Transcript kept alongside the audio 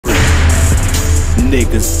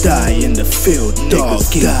niggas die in the field,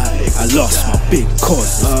 doggy. I lost my big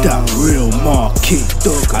cause, that real marking.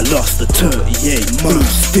 I lost the 38 blue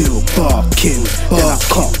still barking. Then I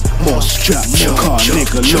caught more straps, car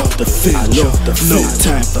nigga love the field. No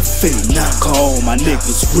time for fake, cause all my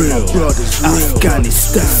niggas real.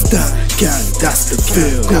 Afghanistan, gang, that's the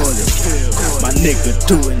feel. My nigga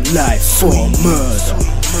doing life for murder.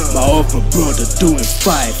 My other brother doing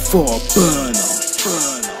fight for a burner.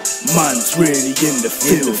 Man's really in the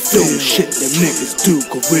field. Don't shit them niggas do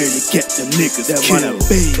could really get them niggas killed.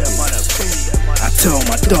 I tell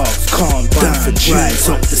my dogs calm down, rise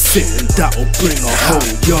up the sitting, that'll bring a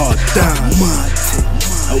whole yard down.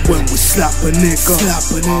 And when we slap a nigga,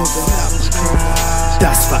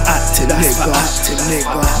 that's for acting, nigga.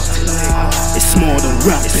 It's more than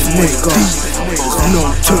rapping, nigga. There's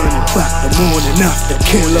no turning back, the morning after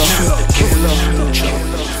killer.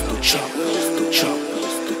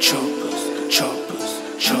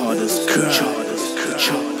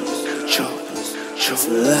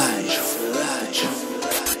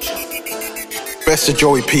 Best of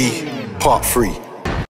Joey P, Part 3.